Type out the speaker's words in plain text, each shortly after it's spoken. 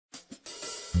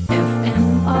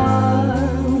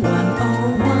FMR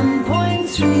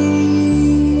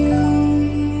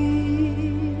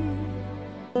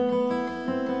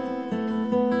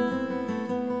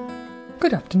 101.3.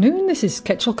 Good afternoon, this is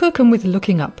Ketchel Kirkham with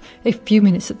Looking Up, a few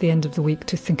minutes at the end of the week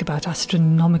to think about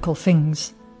astronomical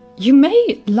things. You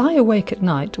may lie awake at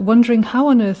night wondering how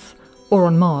on Earth, or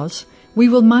on Mars, we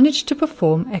will manage to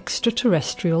perform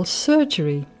extraterrestrial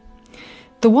surgery.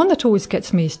 The one that always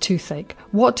gets me is toothache.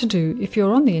 What to do if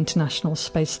you're on the International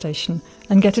Space Station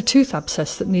and get a tooth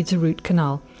abscess that needs a root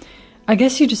canal. I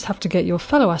guess you just have to get your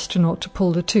fellow astronaut to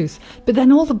pull the tooth, but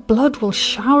then all the blood will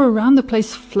shower around the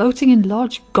place, floating in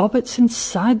large gobbets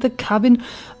inside the cabin.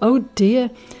 Oh dear.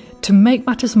 To make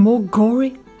matters more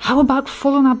gory, how about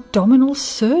full-on abdominal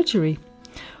surgery?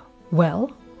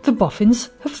 Well, the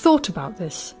boffins have thought about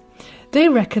this. They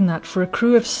reckon that for a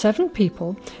crew of 7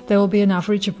 people, there will be an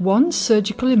average of 1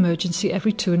 surgical emergency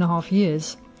every 2.5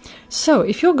 years. So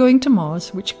if you're going to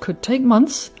Mars, which could take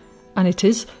months, and it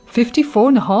is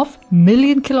 54.5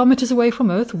 million kilometres away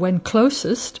from Earth when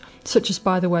closest, such as,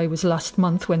 by the way, was last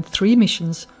month when 3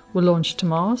 missions were launched to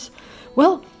Mars,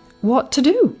 well, what to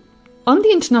do? On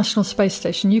the International Space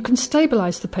Station, you can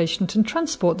stabilise the patient and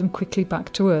transport them quickly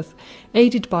back to Earth,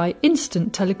 aided by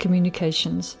instant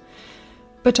telecommunications.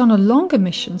 But on a longer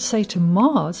mission, say to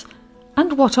Mars,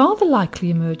 and what are the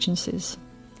likely emergencies?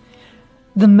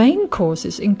 The main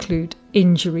causes include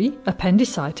injury,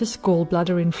 appendicitis,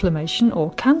 gallbladder inflammation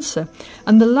or cancer,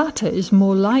 and the latter is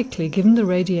more likely given the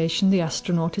radiation the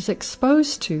astronaut is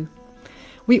exposed to.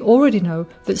 We already know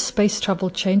that space travel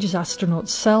changes astronauts'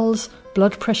 cells,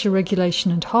 blood pressure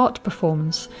regulation and heart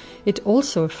performance. It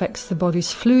also affects the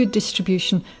body's fluid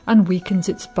distribution and weakens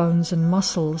its bones and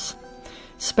muscles.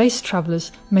 Space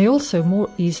travellers may also more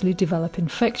easily develop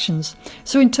infections.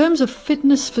 So in terms of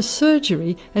fitness for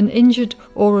surgery, an injured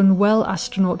or unwell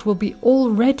astronaut will be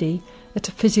already at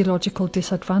a physiological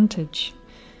disadvantage.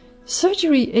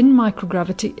 Surgery in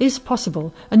microgravity is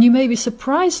possible, and you may be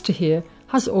surprised to hear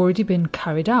has already been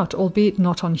carried out, albeit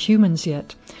not on humans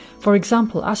yet. For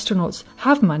example, astronauts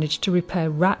have managed to repair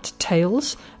rat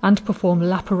tails and perform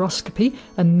laparoscopy,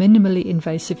 a minimally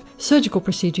invasive surgical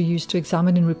procedure used to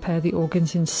examine and repair the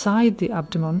organs inside the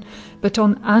abdomen, but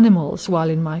on animals while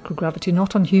in microgravity,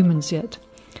 not on humans yet.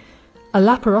 A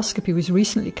laparoscopy was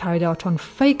recently carried out on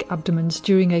fake abdomens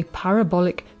during a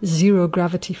parabolic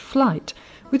zero-gravity flight,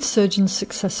 with surgeons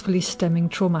successfully stemming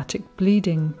traumatic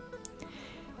bleeding.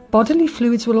 Bodily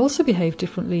fluids will also behave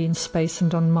differently in space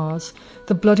and on Mars.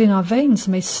 The blood in our veins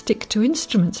may stick to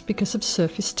instruments because of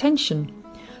surface tension.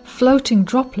 Floating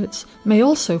droplets may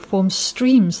also form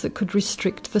streams that could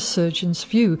restrict the surgeon's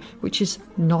view, which is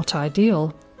not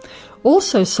ideal.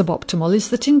 Also suboptimal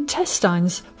is that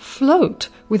intestines float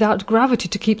without gravity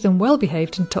to keep them well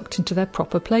behaved and tucked into their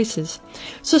proper places.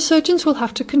 So surgeons will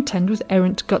have to contend with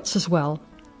errant guts as well.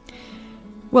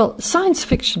 Well, science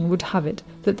fiction would have it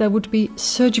that there would be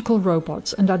surgical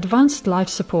robots and advanced life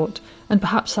support, and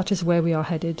perhaps that is where we are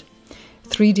headed.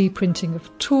 3D printing of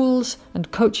tools and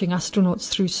coaching astronauts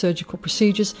through surgical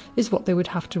procedures is what they would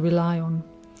have to rely on.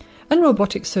 And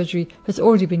robotic surgery has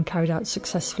already been carried out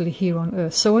successfully here on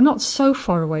Earth, so we're not so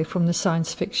far away from the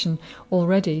science fiction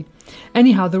already.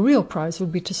 Anyhow, the real prize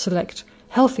would be to select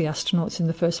healthy astronauts in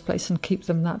the first place and keep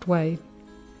them that way.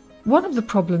 One of the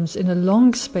problems in a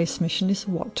long space mission is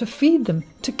what to feed them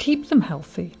to keep them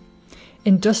healthy.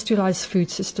 Industrialised food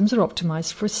systems are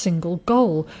optimised for a single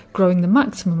goal, growing the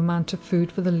maximum amount of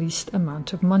food for the least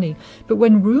amount of money. But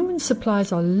when room and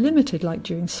supplies are limited, like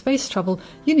during space travel,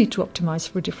 you need to optimise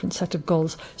for a different set of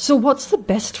goals. So what's the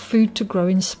best food to grow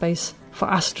in space for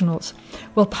astronauts?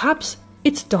 Well, perhaps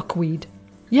it's duckweed.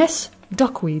 Yes,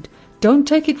 duckweed. Don't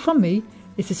take it from me.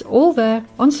 It is all there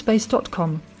on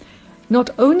space.com.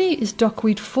 Not only is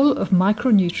duckweed full of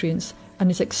micronutrients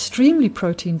and is extremely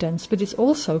protein dense, but it's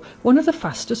also one of the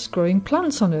fastest growing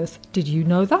plants on Earth. Did you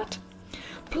know that?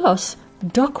 Plus,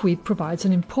 duckweed provides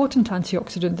an important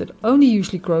antioxidant that only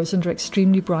usually grows under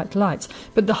extremely bright lights,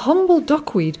 but the humble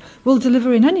duckweed will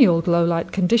deliver in any old low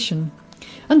light condition.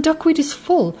 And duckweed is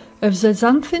full of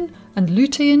zeaxanthin and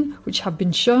lutein, which have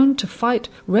been shown to fight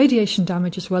radiation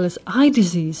damage as well as eye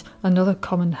disease, another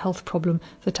common health problem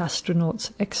that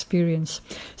astronauts experience.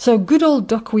 So good old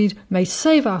duckweed may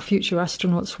save our future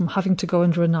astronauts from having to go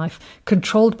under a knife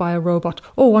controlled by a robot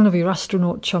or one of your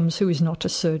astronaut chums who is not a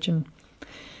surgeon.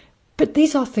 But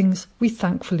these are things we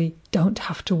thankfully don't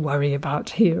have to worry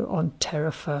about here on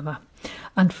Terra Firma.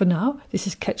 And for now, this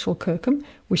is Ketchel Kirkham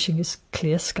wishing us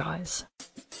clear skies.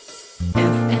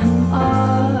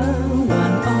 FMR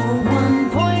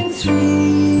 101.3